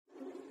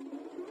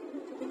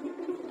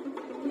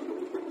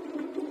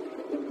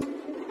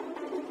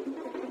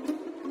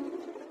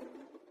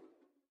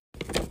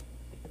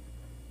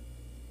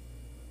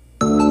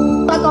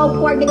Old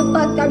Park, nigga,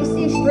 fuck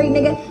 36th Street,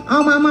 nigga.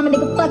 On my mama,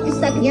 nigga, fuck the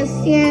sucker, you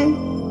understand?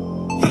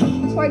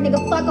 Twerk, nigga,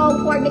 fuck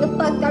Old Park, nigga,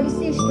 fuck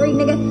 36th Street,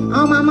 nigga.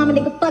 On my mama,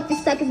 nigga, fuck the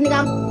suckers,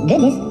 nigga.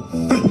 Goodness.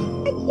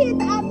 I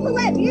can't, I'll pull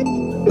up, bitch.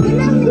 You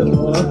know, nigga.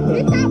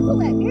 Bitch, I'll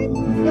pull up, bitch.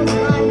 Yo,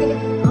 slide, nigga.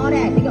 All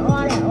that, nigga,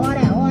 all that.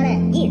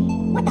 Ew,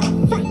 what the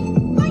fuck?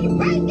 Oh, you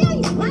right there,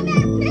 you bum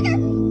ass nigga.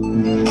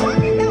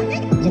 What you talking about,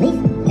 nigga? Jalise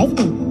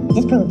basically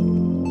just proved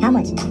how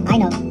much I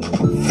know what the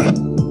fuck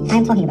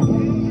I'm talking about.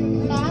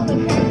 No, I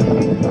went crazy.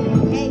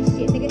 Hey,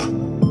 shit, nigga.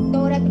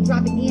 Throw it up and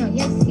drop it down,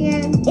 you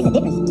understand? It's a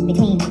difference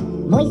between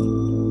moist,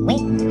 wet,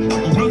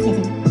 and dry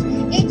sensing.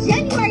 In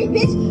January,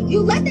 bitch, you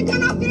left the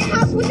gun off in the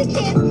house with the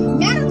kids.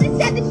 Madeline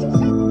said that you shot.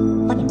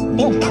 Fucking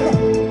building. Now look,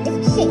 this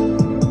is shit.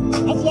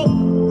 SGA,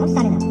 I'm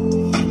signing up.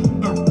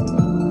 Out.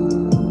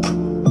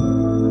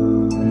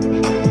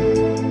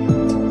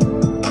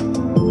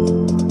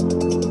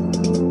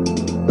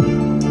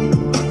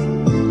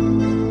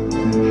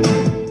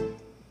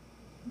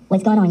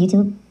 What's going on,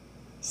 YouTube?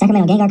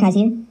 Sacramento Gang Archives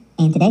here,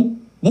 and today,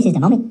 this is the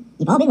moment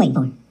you've all been waiting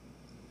for.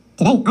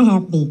 Today, I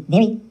have the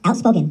very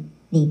outspoken,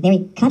 the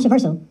very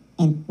controversial,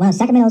 and one of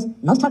Sacramento's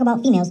most talked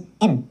about females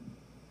ever.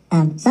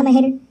 Some may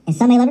hate her, and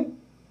some may love her,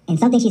 and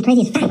some think she's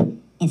crazy as fuck,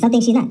 and some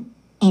think she's not.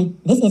 And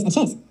this is a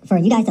chance for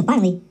you guys to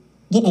finally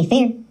get a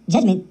fair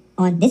judgment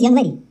on this young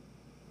lady.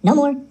 No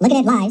more looking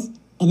at lies,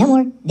 and no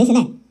more this and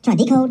that, trying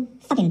to decode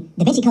fucking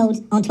Da Vinci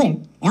codes on Twitter,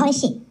 and all this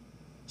shit.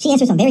 She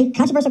answered some very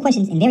controversial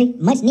questions, and very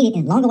much needed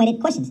and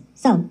long-awaited questions.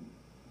 So,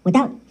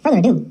 without further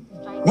ado,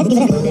 let's give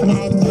it up for Miss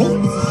Jalise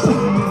Pino.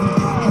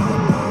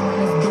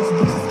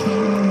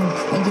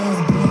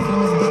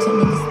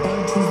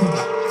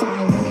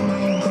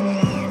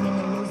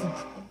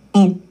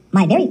 And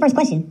my very first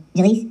question,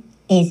 Jalise,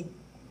 is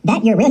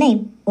that your real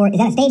name, or is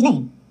that a stage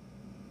name?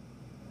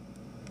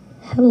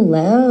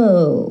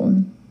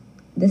 Hello.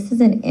 This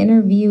is an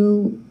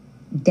interview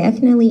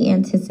definitely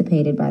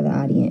anticipated by the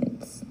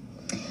audience.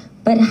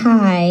 But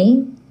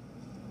hi,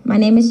 my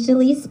name is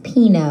Jalise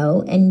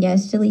Pino, and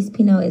yes, Jalise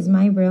Pino is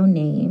my real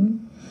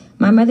name.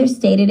 My mother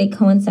stated it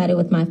coincided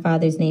with my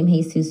father's name,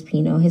 Jesus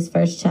Pino, his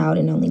first child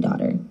and only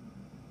daughter.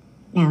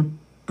 Now,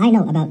 I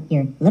know about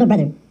your little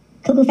brother,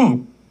 Cuckoo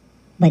Fab,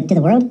 but to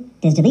the world,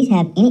 does Jalise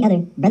have any other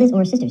brothers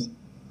or sisters?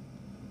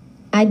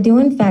 I do,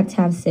 in fact,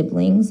 have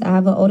siblings. I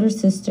have an older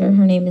sister.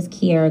 Her name is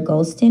Kiara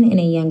Golston, and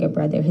a younger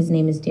brother. His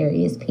name is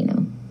Darius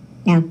Pino.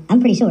 Now, I'm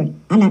pretty sure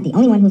I'm not the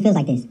only one who feels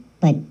like this,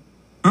 but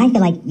I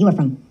feel like you are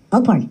from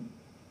Oak Park.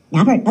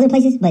 Now, I've heard other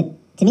places, but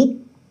to me,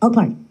 Oak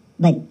Park.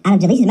 But out of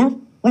Jalise's mouth,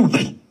 where the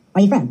fuck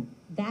are you from?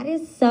 That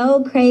is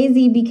so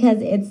crazy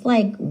because it's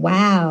like,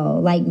 wow.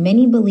 Like,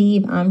 many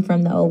believe I'm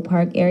from the Oak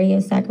Park area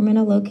of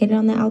Sacramento, located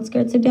on the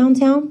outskirts of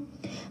downtown.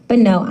 But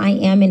no, I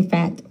am, in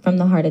fact, from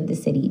the heart of the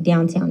city,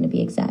 downtown to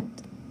be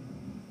exact.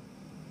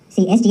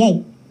 See,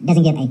 SGA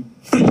doesn't give a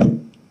fuck,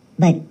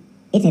 but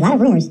it's a lot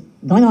of rumors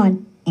going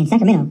on in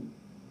Sacramento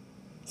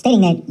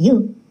stating that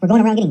you were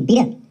going around getting beat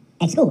up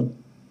at school.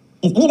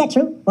 Is any of that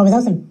true, or was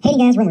those some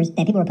hating-ass rumors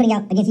that people were putting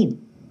out against you?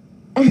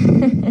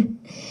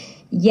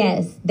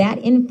 Yes, that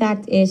in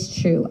fact is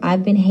true.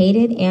 I've been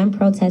hated and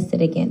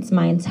protested against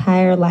my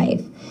entire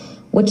life,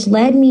 which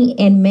led me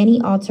in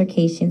many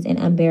altercations and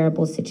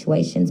unbearable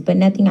situations, but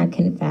nothing I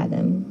couldn't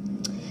fathom.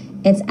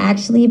 It's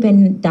actually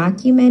been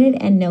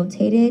documented and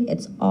notated.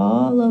 It's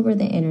all over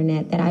the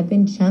internet that I've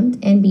been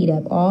jumped and beat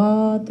up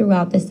all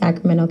throughout the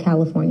Sacramento,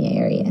 California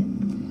area.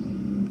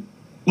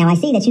 Now, I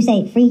see that you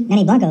say free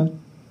Nani Blanco,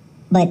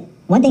 but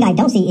one thing I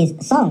don't see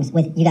is songs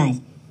with you guys.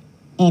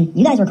 And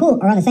you guys were cool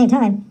around the same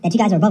time that you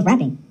guys were both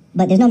rapping,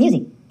 but there's no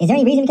music. Is there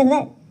any reason because of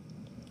that?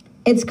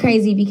 It's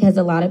crazy because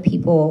a lot of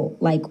people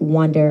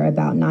wonder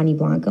about Nani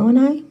Blanco and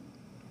I.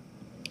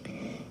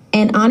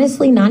 And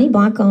honestly, Nani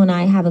Blanco and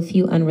I have a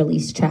few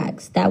unreleased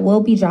tracks that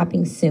will be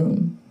dropping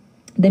soon.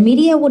 The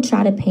media will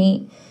try to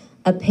paint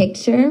a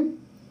picture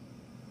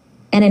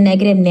and a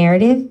negative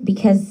narrative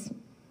because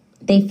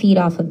they feed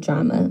off of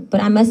drama.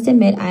 But I must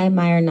admit, I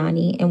admire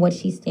Nani and what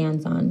she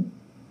stands on.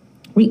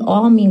 We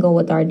all mingle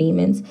with our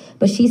demons,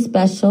 but she's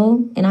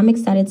special, and I'm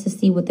excited to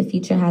see what the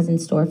future has in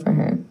store for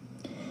her.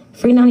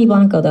 Free Nani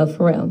Blanco, though,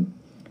 for real.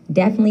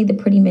 Definitely the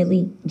Pretty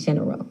Midley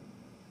General.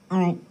 All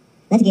right,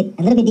 let's get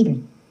a little bit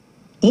deeper.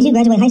 Did you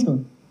graduate high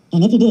school?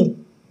 And if you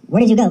did, where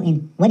did you go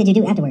and what did you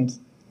do afterwards?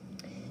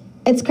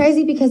 It's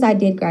crazy because I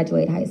did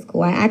graduate high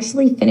school. I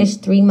actually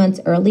finished 3 months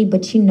early,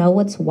 but you know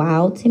what's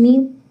wild to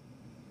me?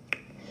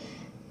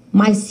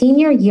 My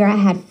senior year, I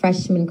had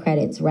freshman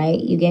credits, right?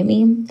 You get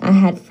me? I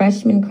had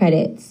freshman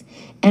credits,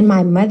 and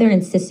my mother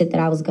insisted that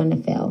I was going to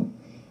fail.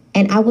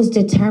 And I was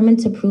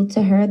determined to prove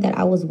to her that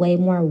I was way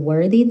more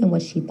worthy than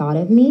what she thought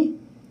of me.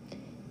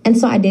 And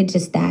so I did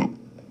just that.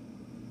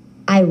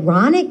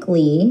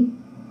 Ironically,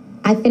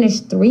 I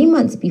finished 3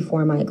 months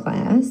before my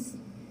class.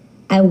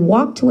 I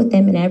walked with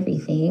them and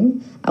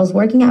everything. I was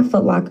working at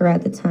Foot Locker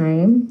at the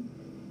time.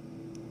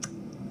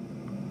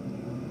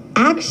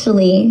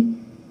 Actually,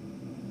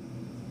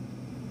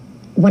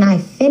 when I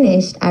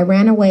finished, I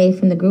ran away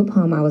from the group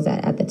home I was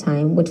at the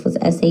time, which was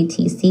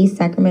SATC,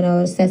 Sacramento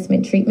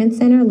Assessment Treatment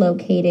Center,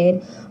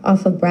 located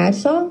off of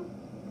Bradshaw.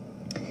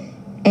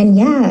 And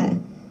yeah,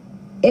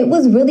 it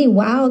was really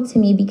wild to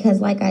me because,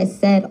 like I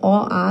said,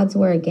 all odds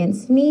were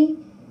against me,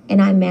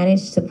 and I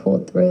managed to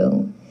pull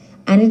through.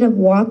 I ended up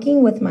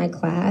walking with my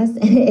class,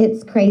 and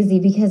it's crazy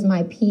because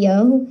my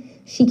PO,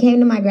 she came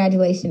to my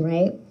graduation,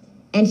 right?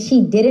 And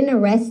she didn't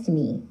arrest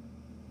me.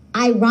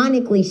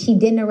 Ironically, she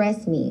didn't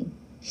arrest me.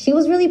 She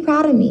was really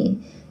proud of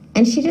me.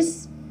 And she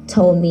just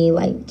told me,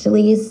 like,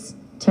 Jaleese,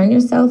 turn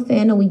yourself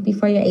in a week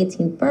before your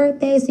 18th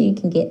birthday so you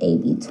can get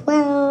AB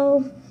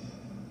 12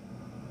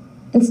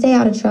 and stay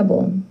out of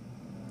trouble.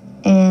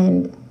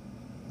 And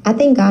I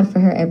thank God for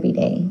her every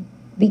day,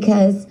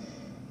 because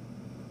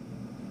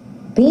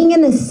being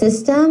in the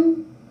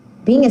system,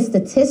 being a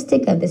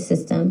statistic of the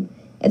system,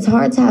 it's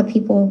hard to have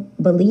people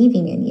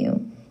believing in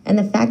you. And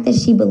the fact that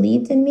she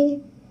believed in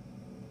me,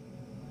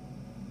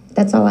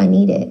 that's all I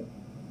needed.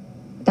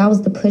 That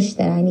was the push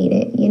that I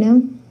needed, you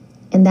know?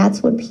 And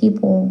that's what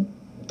people,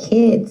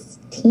 kids,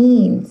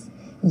 teens,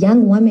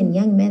 young women,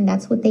 young men,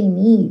 that's what they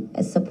need,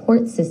 a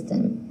support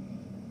system.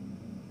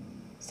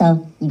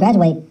 So you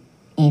graduate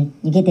and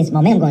you get this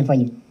momentum going for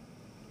you.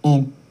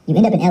 And you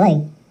end up in LA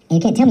and you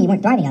can't tell me you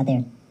weren't thriving out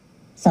there.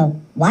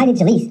 So why did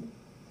Jaleese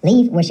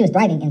leave where she was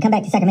thriving and come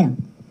back to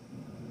Sacramento?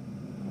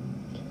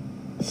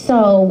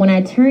 So when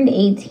I turned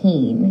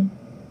 18,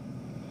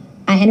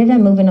 I ended up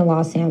moving to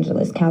Los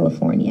Angeles,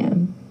 California.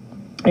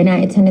 And I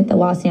attended the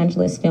Los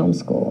Angeles Film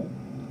School.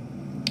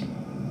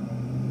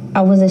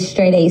 I was a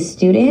straight A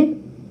student.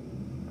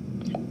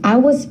 I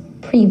was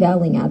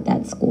prevailing at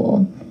that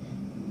school.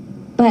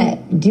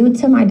 But due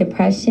to my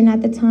depression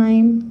at the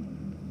time,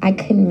 I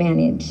couldn't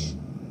manage.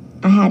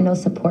 I had no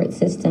support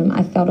system.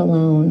 I felt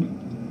alone.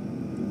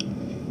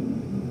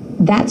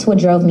 That's what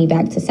drove me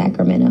back to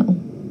Sacramento.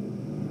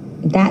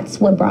 That's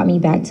what brought me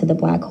back to the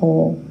black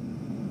hole.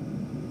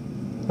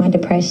 My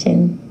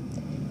depression,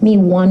 me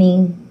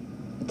wanting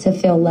to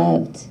feel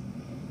loved.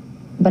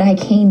 But I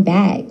came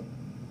back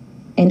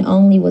and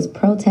only was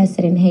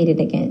protested and hated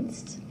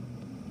against.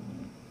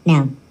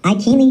 Now, I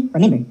keenly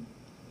remember.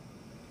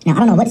 Now, I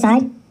don't know what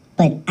side,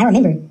 but I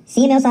remember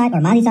CML side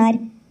or Mozzie side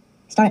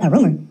started a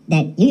rumor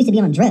that you used to be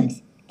on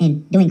drugs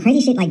and doing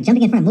crazy shit like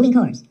jumping in front of moving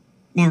cars.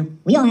 Now,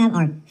 we all have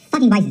our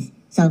fucking vices,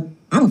 so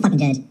I won't fucking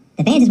judge.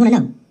 The fans just want to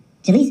know,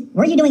 Jaleese,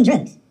 were you doing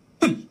drugs?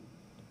 Hi.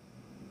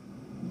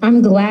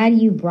 I'm glad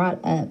you brought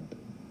up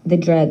the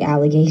drug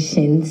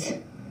allegations.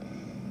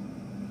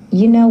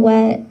 You know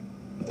what?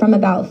 From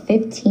about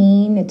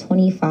 15 to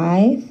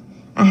 25,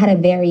 I had a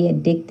very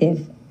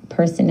addictive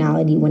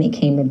personality when it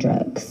came to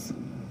drugs.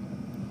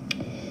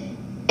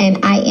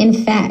 And I, in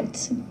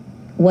fact,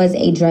 was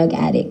a drug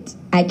addict.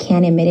 I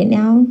can't admit it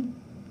now.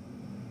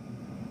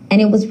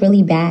 And it was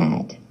really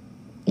bad,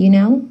 you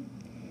know?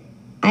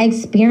 I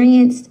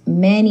experienced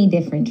many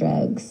different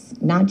drugs,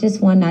 not just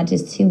one, not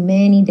just two,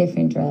 many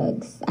different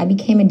drugs. I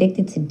became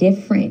addicted to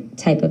different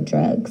type of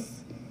drugs.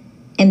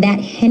 And that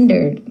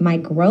hindered my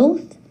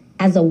growth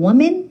as a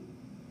woman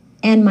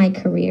and my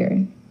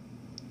career.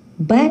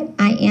 But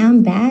I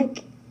am back.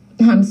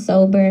 I'm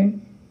sober.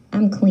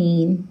 I'm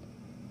clean.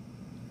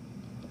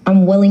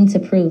 I'm willing to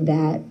prove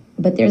that.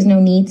 But there's no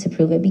need to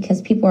prove it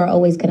because people are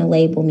always going to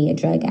label me a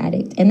drug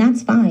addict. And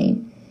that's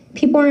fine.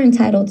 People are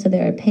entitled to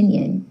their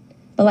opinion.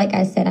 But like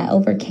I said, I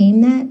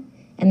overcame that.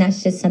 And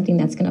that's just something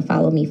that's going to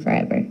follow me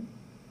forever.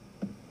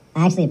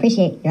 I actually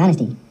appreciate your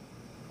honesty.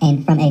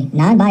 And from a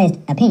non-biased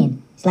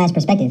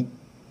opinion/perspective,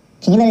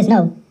 can you let us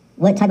know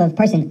what type of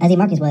person Uzi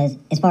Marcus was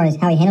as far as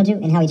how he handled you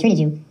and how he treated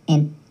you?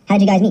 And how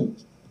did you guys meet?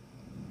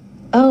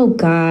 Oh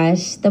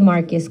gosh, the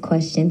Marcus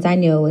questions. I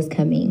knew it was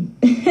coming.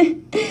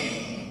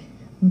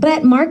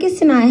 But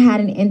Marcus and I had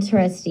an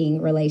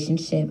interesting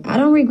relationship. I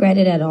don't regret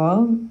it at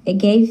all. It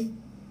gave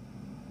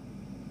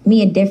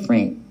me a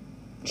different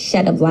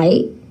shed of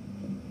light.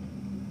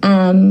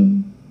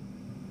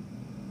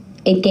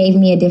 It gave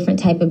me a different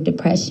type of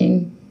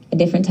depression, a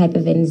different type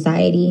of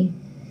anxiety,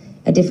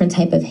 a different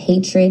type of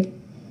hatred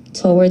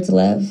towards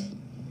love.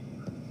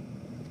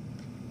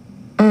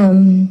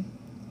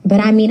 But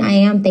I mean, I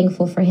am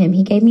thankful for him.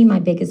 He gave me my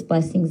biggest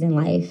blessings in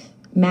life.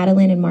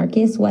 Madeline and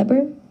Marcus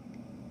Weber.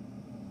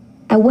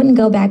 I wouldn't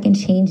go back and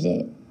change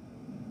it.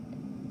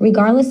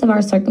 Regardless of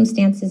our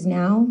circumstances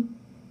now,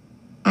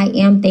 I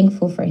am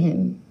thankful for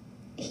him.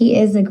 He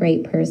is a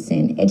great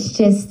person. It's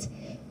just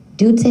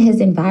due to his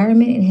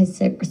environment and his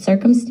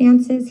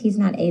circumstances, he's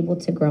not able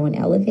to grow and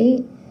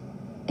elevate.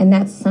 And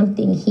that's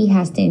something he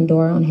has to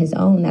endure on his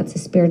own. That's a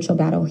spiritual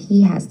battle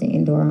he has to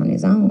endure on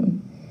his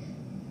own.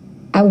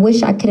 I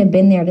wish I could have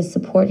been there to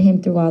support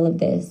him through all of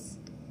this.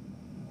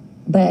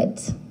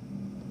 But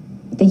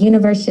the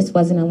universe just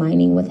wasn't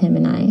aligning with him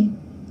and I.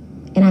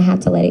 And I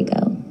had to let it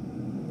go.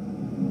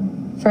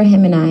 For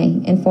him and I,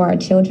 and for our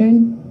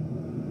children.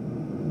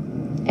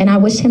 And I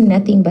wish him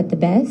nothing but the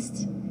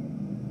best.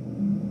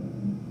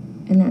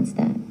 And that's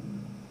that.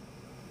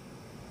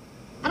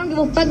 I don't give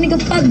a fuck,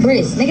 nigga. Fuck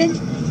Briss, nigga.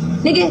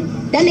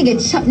 Nigga, That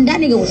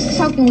nigga was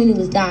choking when he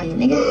was dying,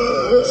 nigga.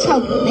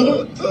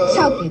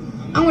 Choking.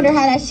 I wonder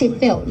how that shit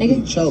felt, nigga.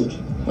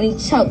 When he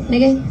choked,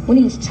 nigga. When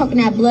he was choking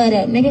that blood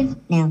up, nigga.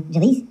 Now,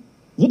 Jalise,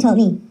 you told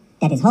me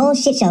that this whole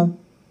shit show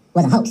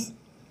was a hoax,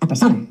 a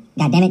persona,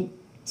 goddammit.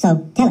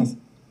 So tell us,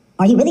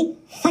 are you really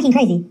fucking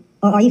crazy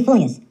or are you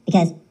fooling us?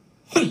 Because,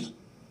 fuck.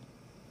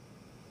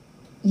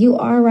 You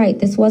are right.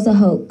 This was a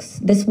hoax.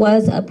 This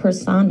was a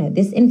persona.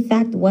 This, in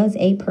fact, was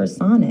a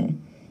persona.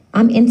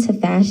 I'm into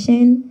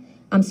fashion.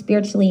 I'm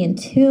spiritually in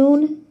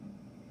tune.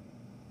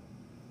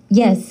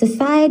 Yes,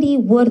 society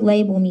would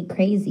label me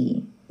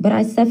crazy, but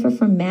I suffer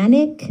from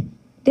manic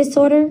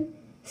disorder,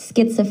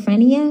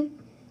 schizophrenia,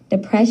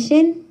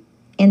 depression,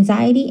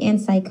 anxiety,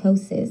 and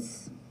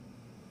psychosis.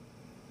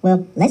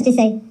 Well, let's just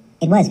say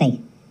it was fake.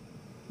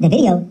 The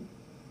video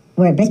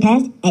where Briss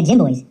passed at Gym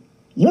Boys,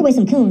 you were with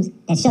some coons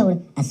that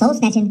showed a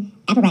soul-snatching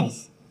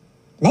apparatus.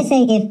 Let's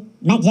say if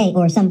Mac J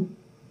or some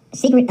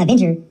secret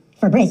avenger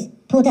for Briss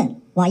pulled up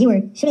while you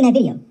were shooting that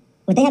video,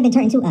 would they have been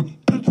turned into a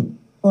pack?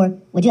 Or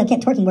would you have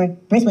kept twerking where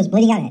Briss was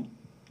bleeding out at?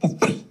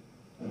 Because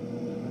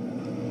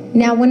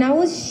Now, when I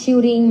was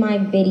shooting my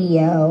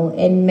video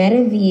in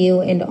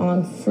Metaview and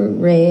on Fruit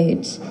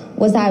Ridge,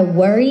 was I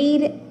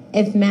worried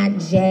if Mac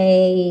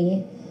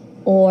J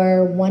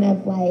or one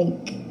of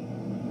like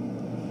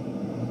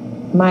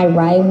my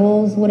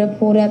rivals would have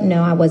pulled up?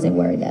 No, I wasn't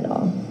worried at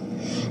all.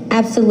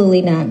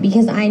 Absolutely not,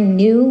 because I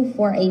knew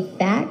for a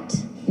fact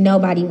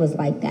nobody was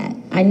like that.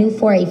 I knew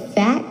for a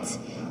fact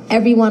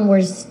everyone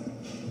was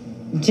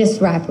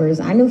just rappers.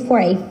 I knew for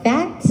a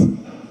fact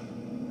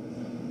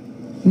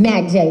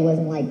Mac J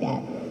wasn't like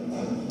that.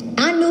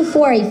 I knew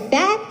for a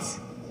fact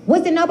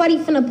wasn't nobody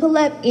finna pull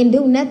up and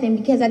do nothing,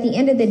 because at the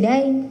end of the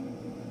day,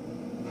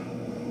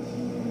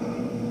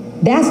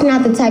 that's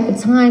not the type of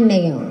time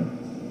they on.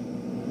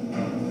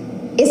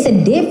 It's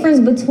a difference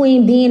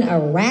between being a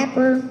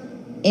rapper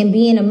and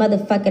being a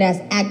motherfucker that's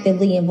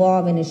actively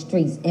involved in the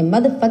streets. And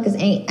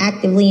motherfuckers ain't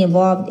actively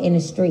involved in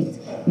the streets.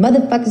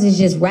 Motherfuckers is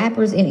just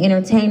rappers and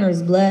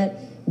entertainers, blood.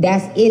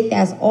 That's it,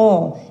 that's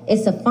all.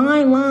 It's a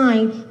fine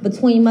line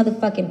between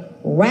motherfucking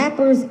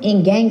rappers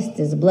and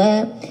gangsters,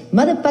 blood.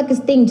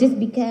 Motherfuckers think just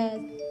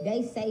because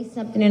they say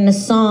something in a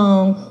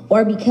song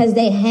or because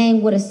they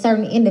hang with a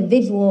certain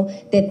individual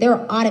that they're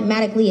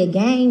automatically a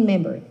gang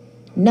member.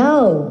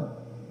 No.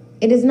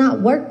 It does not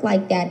work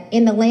like that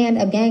in the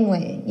land of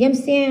gangland. You know what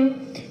I'm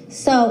saying?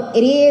 So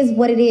it is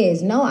what it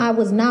is. No, I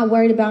was not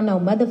worried about no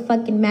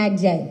motherfucking Mac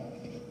J.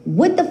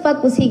 What the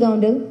fuck was he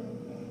gonna do?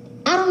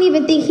 I don't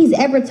even think he's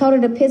ever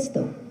toted a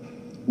pistol. You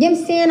know what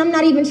I'm saying? I'm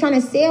not even trying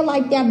to say it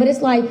like that, but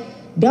it's like,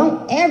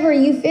 don't ever,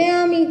 you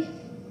feel me,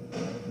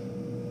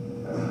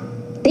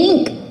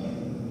 think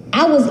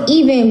I was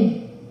even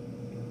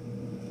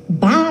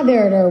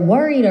bothered or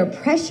worried or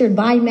pressured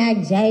by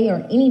Mac J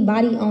or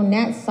anybody on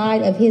that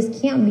side of his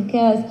camp,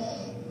 because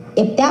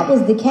if that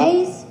was the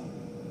case,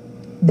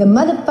 the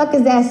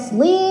motherfuckers that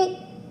slid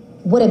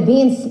would have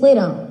been slid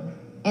on.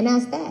 And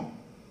that's that.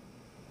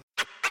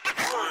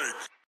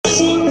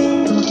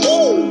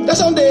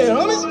 That's on dead,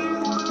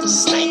 homies.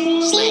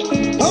 Slang,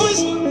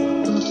 homies.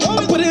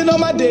 I put it on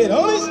my dead,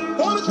 homies.